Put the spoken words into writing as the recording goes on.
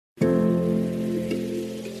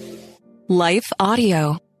Life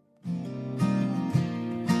Audio.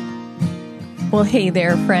 Well, hey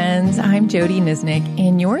there, friends. I'm Jody Nisnik,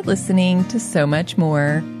 and you're listening to So Much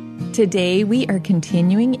More. Today, we are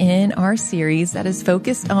continuing in our series that is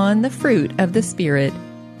focused on the fruit of the Spirit.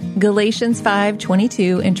 Galatians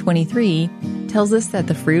 5:22 and 23 tells us that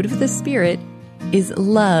the fruit of the Spirit is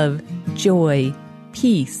love, joy,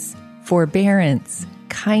 peace, forbearance,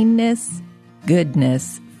 kindness,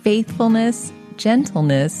 goodness, faithfulness,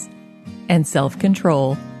 gentleness, and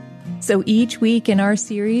self-control. So each week in our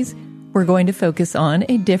series, we're going to focus on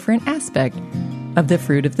a different aspect of the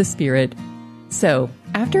fruit of the Spirit. So,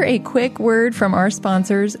 after a quick word from our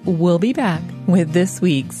sponsors, we'll be back with this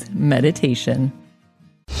week's meditation.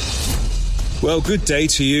 Well, good day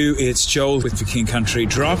to you. It's Joel with The King Country,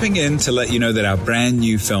 dropping in to let you know that our brand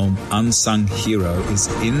new film, Unsung Hero, is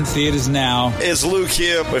in theaters now. It's Luke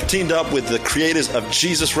here. We've teamed up with the creators of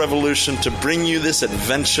Jesus Revolution to bring you this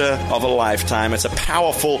adventure of a lifetime. It's a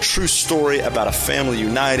powerful, true story about a family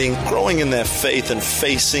uniting, growing in their faith, and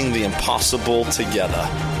facing the impossible together.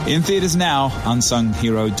 In theaters now,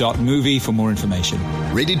 unsunghero.movie for more information.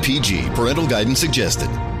 Rated PG. Parental guidance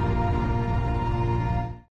suggested.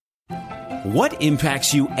 What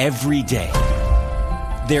impacts you every day?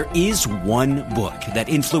 There is one book that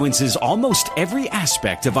influences almost every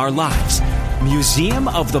aspect of our lives. Museum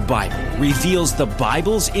of the Bible reveals the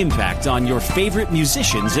Bible's impact on your favorite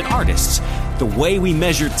musicians and artists, the way we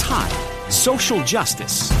measure time, social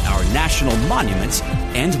justice, our national monuments,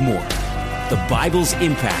 and more. The Bible's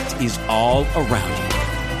impact is all around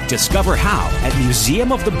you. Discover how at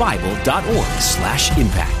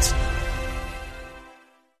museumofthebible.org/impact.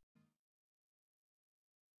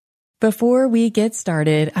 Before we get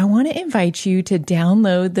started, I want to invite you to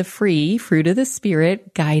download the free Fruit of the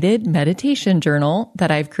Spirit guided meditation journal that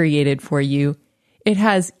I've created for you. It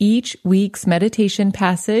has each week's meditation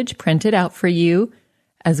passage printed out for you,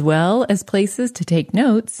 as well as places to take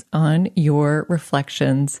notes on your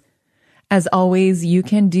reflections. As always, you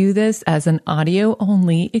can do this as an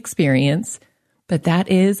audio-only experience, but that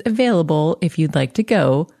is available if you'd like to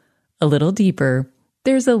go a little deeper.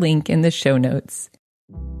 There's a link in the show notes.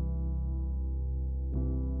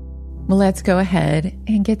 Well, let's go ahead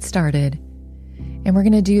and get started. And we're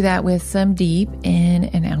going to do that with some deep in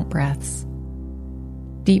and out breaths.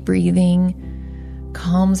 Deep breathing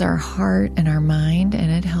calms our heart and our mind,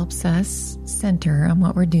 and it helps us center on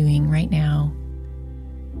what we're doing right now.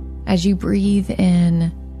 As you breathe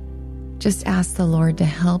in, just ask the Lord to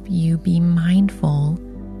help you be mindful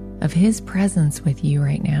of His presence with you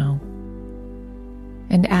right now.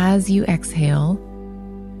 And as you exhale,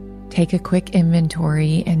 take a quick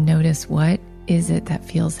inventory and notice what is it that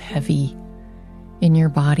feels heavy in your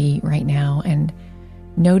body right now, and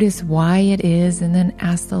notice why it is, and then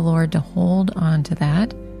ask the Lord to hold on to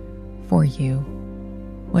that for you.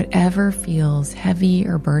 Whatever feels heavy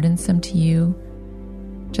or burdensome to you,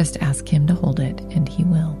 just ask Him to hold it, and He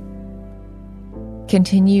will.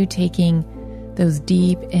 Continue taking those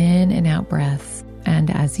deep in and out breaths, and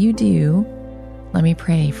as you do, let me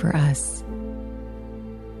pray for us.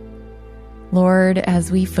 Lord,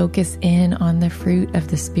 as we focus in on the fruit of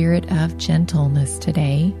the Spirit of gentleness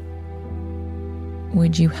today,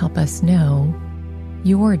 would you help us know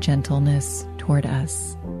your gentleness toward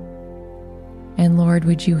us? And Lord,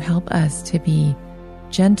 would you help us to be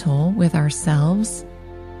gentle with ourselves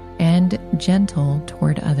and gentle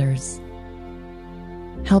toward others?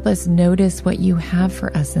 Help us notice what you have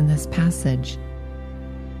for us in this passage.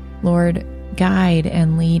 Lord, guide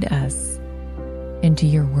and lead us into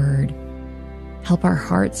your word. Help our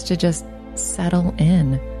hearts to just settle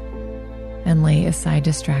in and lay aside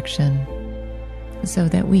distraction so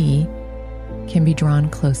that we can be drawn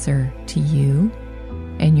closer to you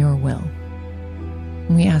and your will.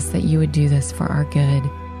 And we ask that you would do this for our good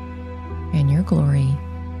and your glory.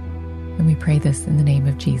 And we pray this in the name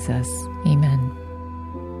of Jesus. Amen.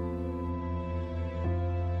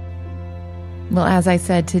 Well, as I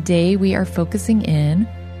said, today we are focusing in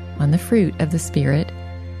on the fruit of the Spirit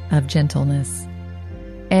of gentleness.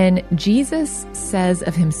 And Jesus says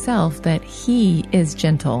of Himself that He is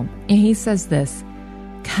gentle. And He says this,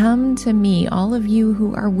 "Come to me, all of you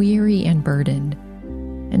who are weary and burdened,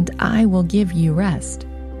 and I will give you rest.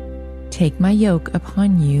 Take my yoke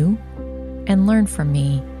upon you and learn from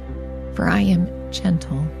me, for I am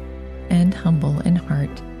gentle and humble in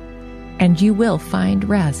heart, and you will find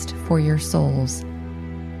rest for your souls."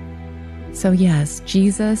 So yes,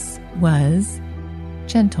 Jesus was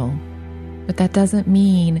gentle, but that doesn't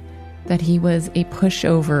mean that He was a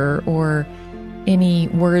pushover or any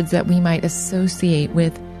words that we might associate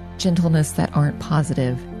with gentleness that aren't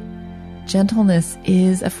positive. Gentleness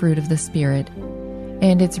is a fruit of the Spirit,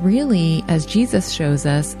 and it's really, as Jesus shows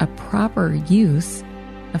us, a proper use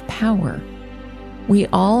of power. We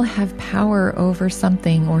all have power over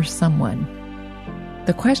something or someone.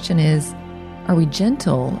 The question is, are we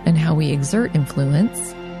gentle in how we exert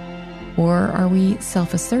influence, or are we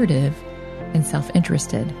self-assertive and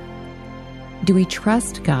self-interested? Do we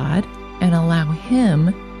trust God and allow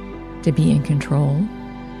Him to be in control,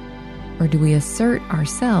 or do we assert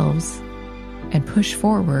ourselves and push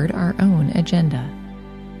forward our own agenda?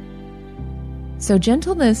 So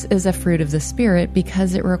gentleness is a fruit of the Spirit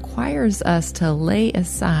because it requires us to lay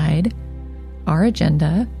aside our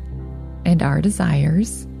agenda and our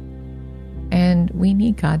desires, and we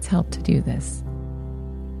need God's help to do this.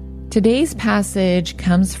 Today's passage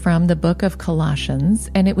comes from the book of Colossians,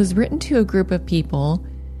 and it was written to a group of people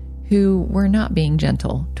who were not being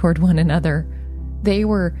gentle toward one another. They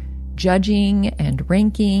were judging and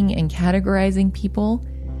ranking and categorizing people,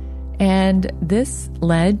 and this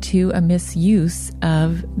led to a misuse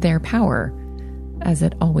of their power, as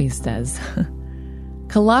it always does.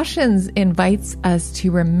 Colossians invites us to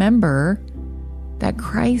remember that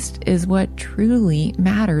Christ is what truly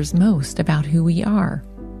matters most about who we are.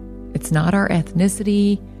 It's not our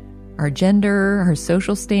ethnicity, our gender, our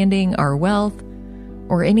social standing, our wealth,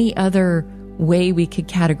 or any other way we could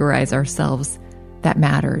categorize ourselves that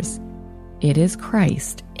matters. It is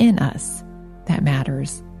Christ in us that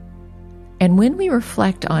matters. And when we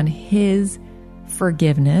reflect on His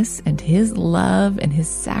forgiveness and His love and His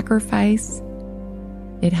sacrifice,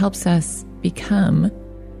 it helps us become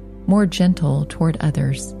more gentle toward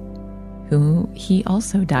others, who He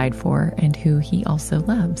also died for and who He also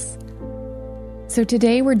loves. So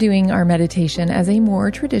today we're doing our meditation as a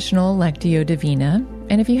more traditional Lectio Divina.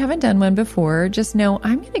 And if you haven't done one before, just know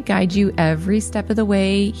I'm going to guide you every step of the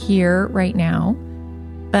way here right now.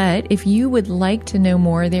 But if you would like to know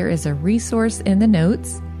more, there is a resource in the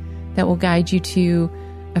notes that will guide you to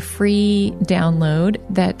a free download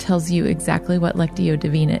that tells you exactly what Lectio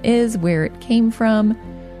Divina is, where it came from,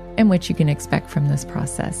 and what you can expect from this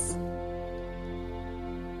process.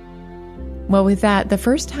 Well, with that, the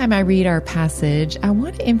first time I read our passage, I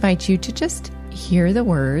want to invite you to just hear the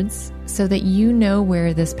words so that you know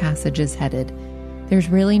where this passage is headed. There's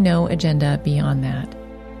really no agenda beyond that.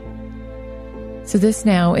 So this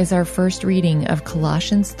now is our first reading of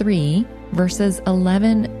Colossians 3, verses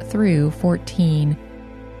 11 through 14.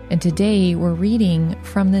 And today we're reading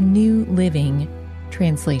from the New Living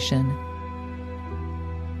Translation.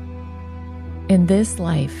 In this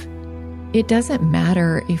life, it doesn't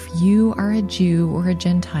matter if you are a Jew or a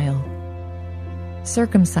Gentile,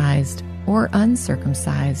 circumcised or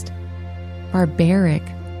uncircumcised, barbaric,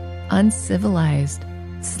 uncivilized,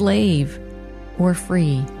 slave or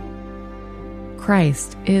free.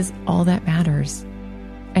 Christ is all that matters,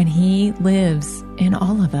 and He lives in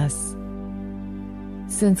all of us.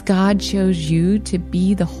 Since God chose you to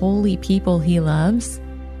be the holy people He loves,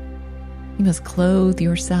 you must clothe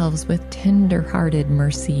yourselves with tender-hearted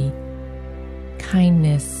mercy,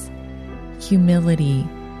 kindness, humility,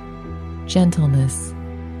 gentleness,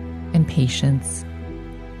 and patience.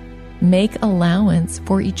 Make allowance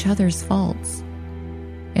for each other's faults,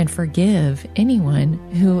 and forgive anyone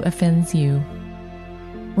who offends you.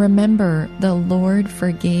 Remember, the Lord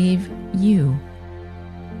forgave you,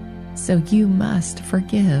 so you must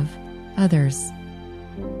forgive others.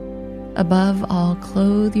 Above all,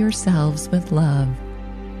 clothe yourselves with love,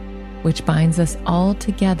 which binds us all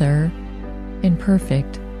together in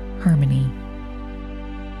perfect harmony.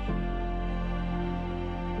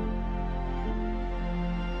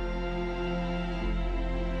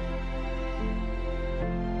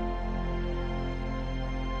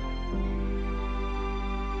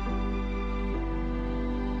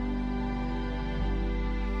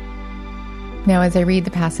 Now, as I read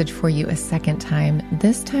the passage for you a second time,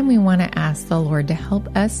 this time we want to ask the Lord to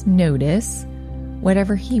help us notice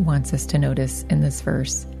whatever He wants us to notice in this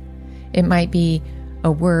verse. It might be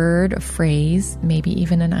a word, a phrase, maybe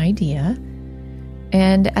even an idea.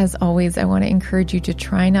 And as always, I want to encourage you to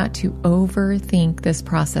try not to overthink this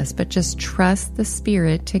process, but just trust the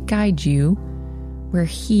Spirit to guide you where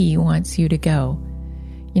He wants you to go.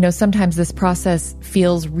 You know, sometimes this process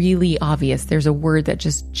feels really obvious. There's a word that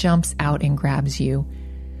just jumps out and grabs you.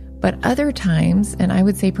 But other times, and I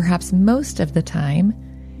would say perhaps most of the time,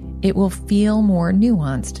 it will feel more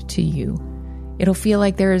nuanced to you. It'll feel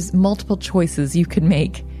like there's multiple choices you could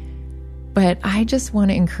make. But I just want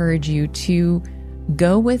to encourage you to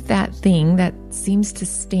go with that thing that seems to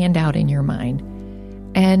stand out in your mind.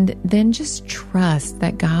 And then just trust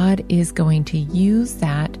that God is going to use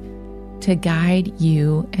that to guide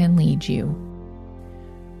you and lead you.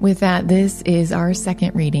 With that, this is our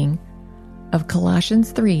second reading of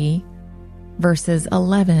Colossians 3, verses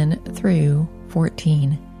 11 through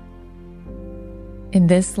 14. In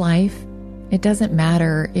this life, it doesn't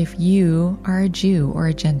matter if you are a Jew or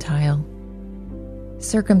a Gentile,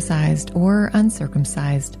 circumcised or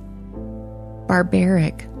uncircumcised,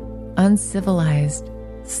 barbaric, uncivilized,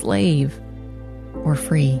 slave, or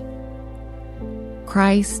free.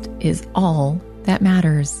 Christ is all that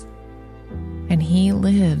matters, and He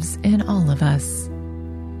lives in all of us.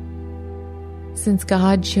 Since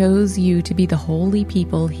God chose you to be the holy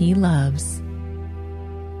people He loves,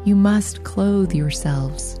 you must clothe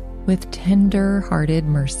yourselves with tender-hearted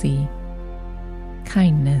mercy,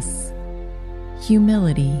 kindness,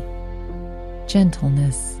 humility,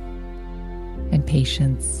 gentleness, and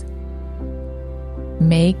patience.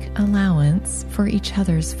 Make allowance for each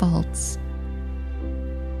other's faults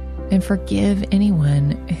and forgive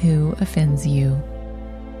anyone who offends you.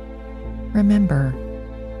 Remember,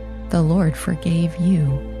 the Lord forgave you,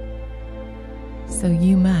 so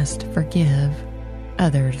you must forgive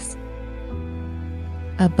others.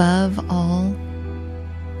 Above all,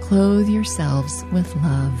 clothe yourselves with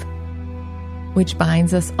love, which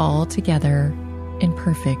binds us all together in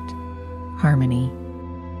perfect harmony.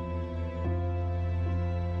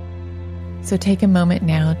 So take a moment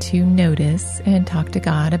now to notice and talk to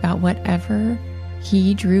God about whatever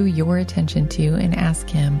He drew your attention to and ask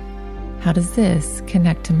Him, how does this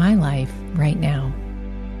connect to my life right now?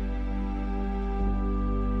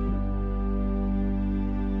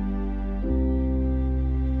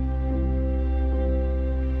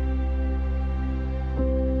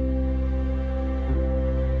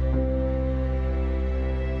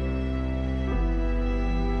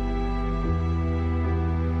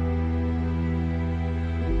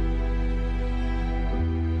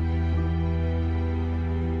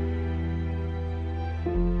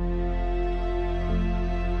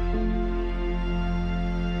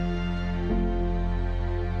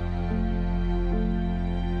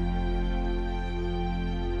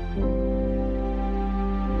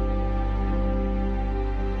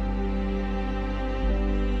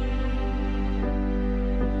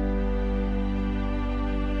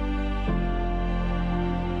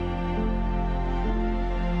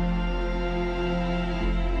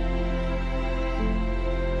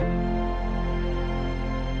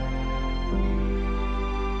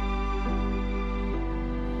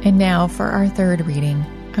 And now for our third reading,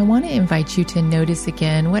 I want to invite you to notice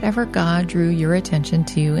again whatever God drew your attention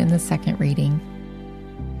to in the second reading.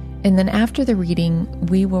 And then after the reading,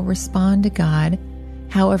 we will respond to God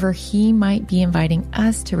however He might be inviting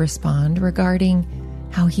us to respond regarding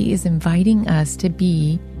how He is inviting us to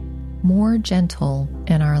be more gentle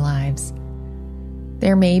in our lives.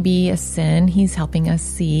 There may be a sin He's helping us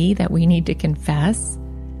see that we need to confess,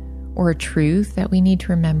 or a truth that we need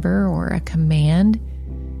to remember, or a command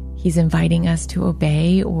He's inviting us to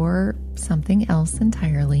obey, or something else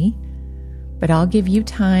entirely. But I'll give you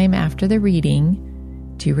time after the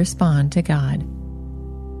reading to respond to God.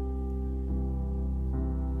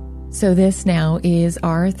 So this now is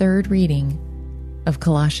our third reading of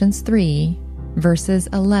Colossians 3, verses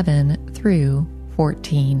 11 through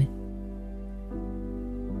 14.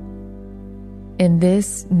 In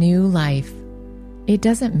this new life, it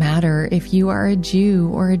doesn't matter if you are a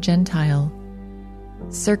Jew or a Gentile,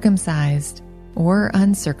 circumcised or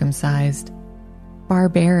uncircumcised,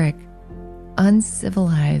 barbaric,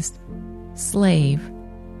 uncivilized, slave,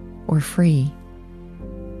 or free.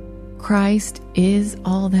 Christ is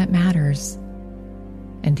all that matters,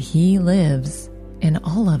 and He lives in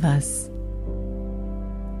all of us.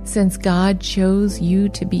 Since God chose you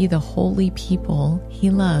to be the holy people He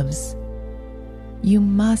loves, you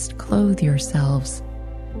must clothe yourselves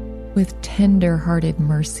with tender-hearted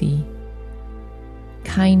mercy,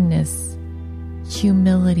 kindness,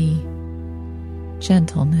 humility,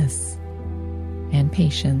 gentleness, and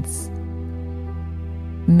patience.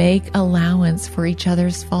 Make allowance for each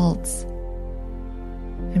other's faults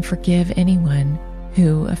and forgive anyone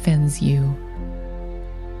who offends you.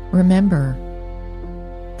 Remember,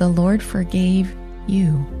 the Lord forgave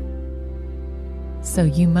you, so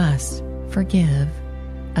you must forgive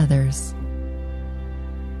others.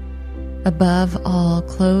 Above all,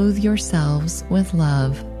 clothe yourselves with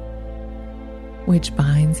love, which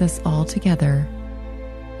binds us all together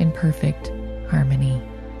in perfect harmony.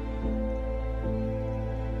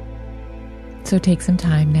 So take some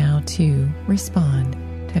time now to respond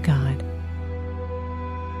to God.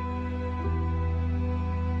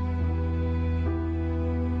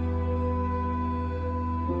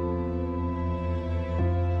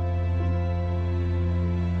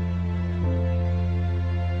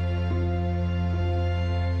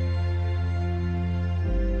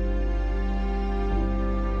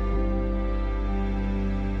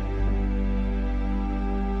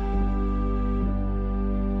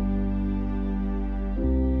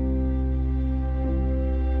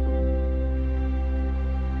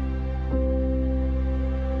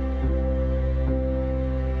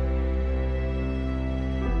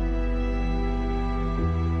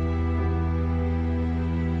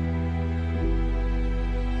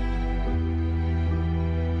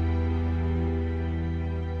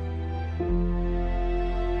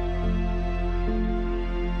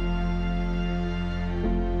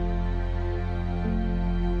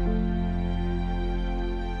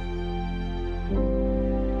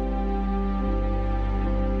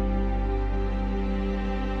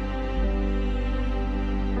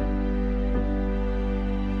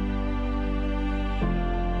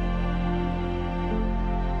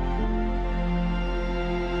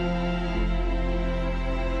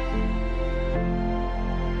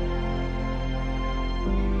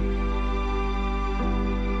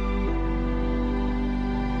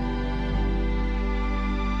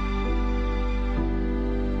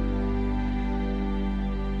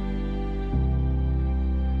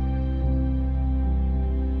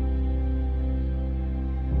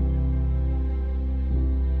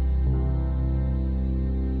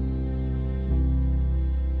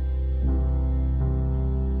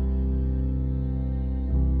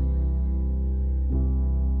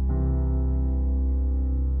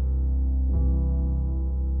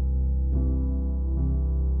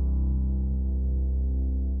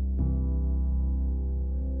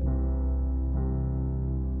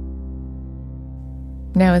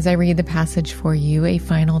 Now, as I read the passage for you a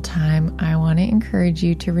final time, I want to encourage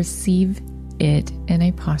you to receive it in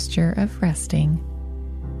a posture of resting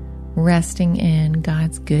in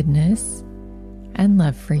God's goodness and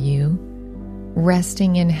love for you,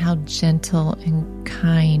 resting in how gentle and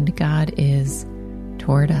kind God is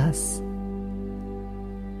toward us.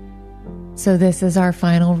 So this is our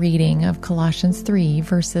final reading of Colossians 3,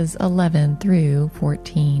 verses 11 through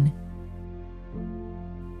 14.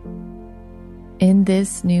 In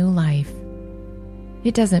this new life,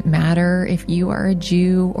 it doesn't matter if you are a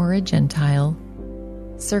Jew or a Gentile,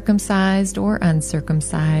 circumcised or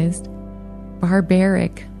uncircumcised,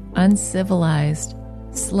 barbaric, uncivilized,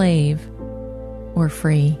 slave, or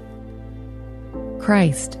free.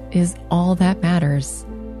 Christ is all that matters,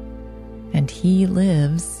 and He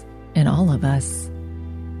lives in all of us.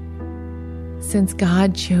 Since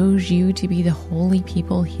God chose you to be the holy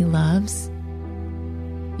people He loves,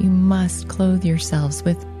 you must clothe yourselves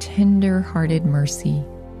with tender-hearted mercy,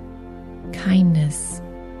 kindness,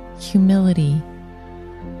 humility,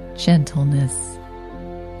 gentleness,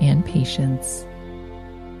 and patience.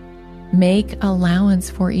 Make allowance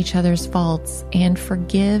for each other's faults and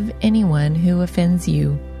forgive anyone who offends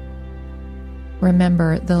you.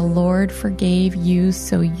 Remember, the Lord forgave you,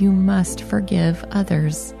 so you must forgive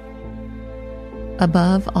others.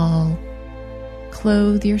 Above all,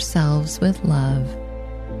 clothe yourselves with love,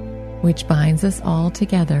 which binds us all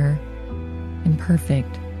together in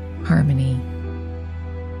perfect harmony.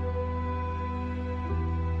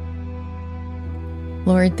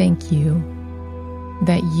 Lord, thank you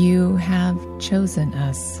that you have chosen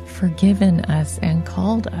us, forgiven us, and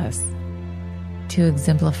called us to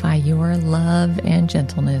exemplify your love and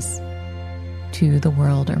gentleness to the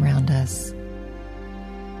world around us.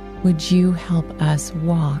 Would you help us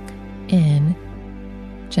walk in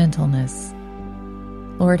gentleness?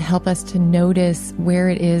 Lord, help us to notice where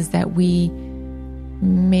it is that we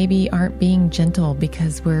maybe aren't being gentle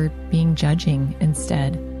because we're being judging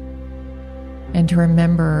instead. And to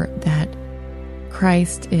remember that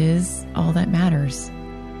Christ is all that matters.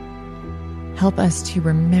 Help us to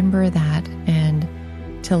remember that and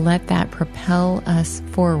to let that propel us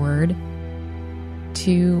forward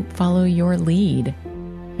to follow your lead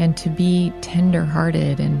and to be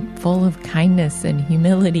tender-hearted and full of kindness and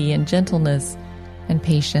humility and gentleness and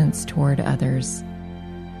patience toward others.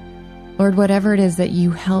 Lord, whatever it is that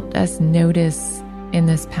you helped us notice in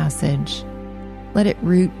this passage, let it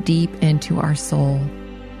root deep into our soul,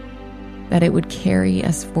 that it would carry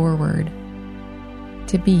us forward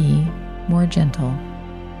to be more gentle.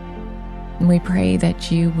 And we pray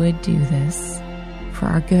that you would do this for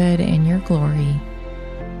our good and your glory.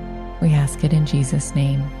 We ask it in Jesus'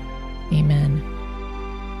 name. Amen.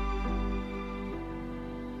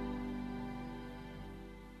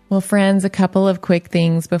 Well, friends, a couple of quick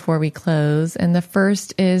things before we close. And the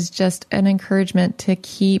first is just an encouragement to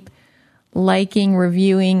keep liking,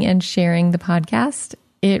 reviewing, and sharing the podcast.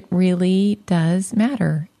 It really does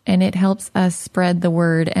matter, and it helps us spread the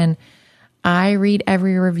word. And I read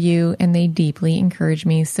every review, and they deeply encourage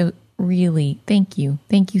me. So really, thank you.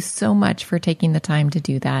 Thank you so much for taking the time to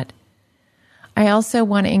do that. I also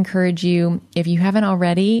want to encourage you, if you haven't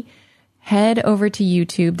already, head over to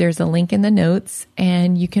YouTube. There's a link in the notes,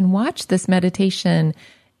 and you can watch this meditation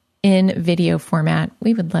in video format.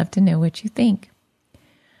 We would love to know what you think.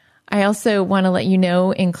 I also want to let you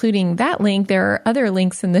know, including that link, there are other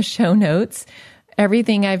links in the show notes,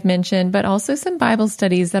 everything I've mentioned, but also some Bible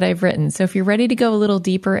studies that I've written. So if you're ready to go a little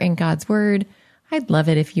deeper in God's Word, I'd love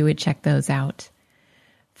it if you would check those out.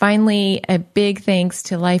 Finally, a big thanks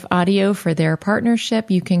to Life Audio for their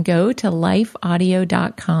partnership. You can go to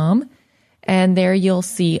lifeaudio.com, and there you'll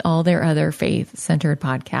see all their other faith-centered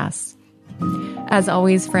podcasts. As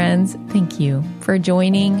always, friends, thank you for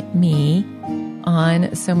joining me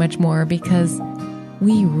on So Much More, because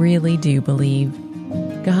we really do believe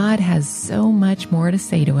God has so much more to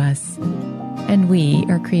say to us, and we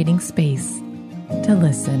are creating space to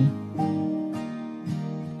listen.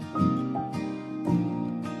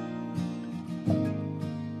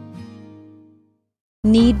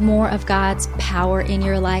 Need more of God's power in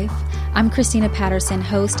your life? I'm Christina Patterson,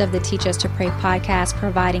 host of the Teach Us to Pray podcast,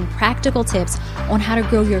 providing practical tips on how to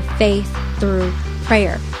grow your faith through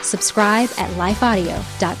prayer. Subscribe at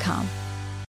lifeaudio.com.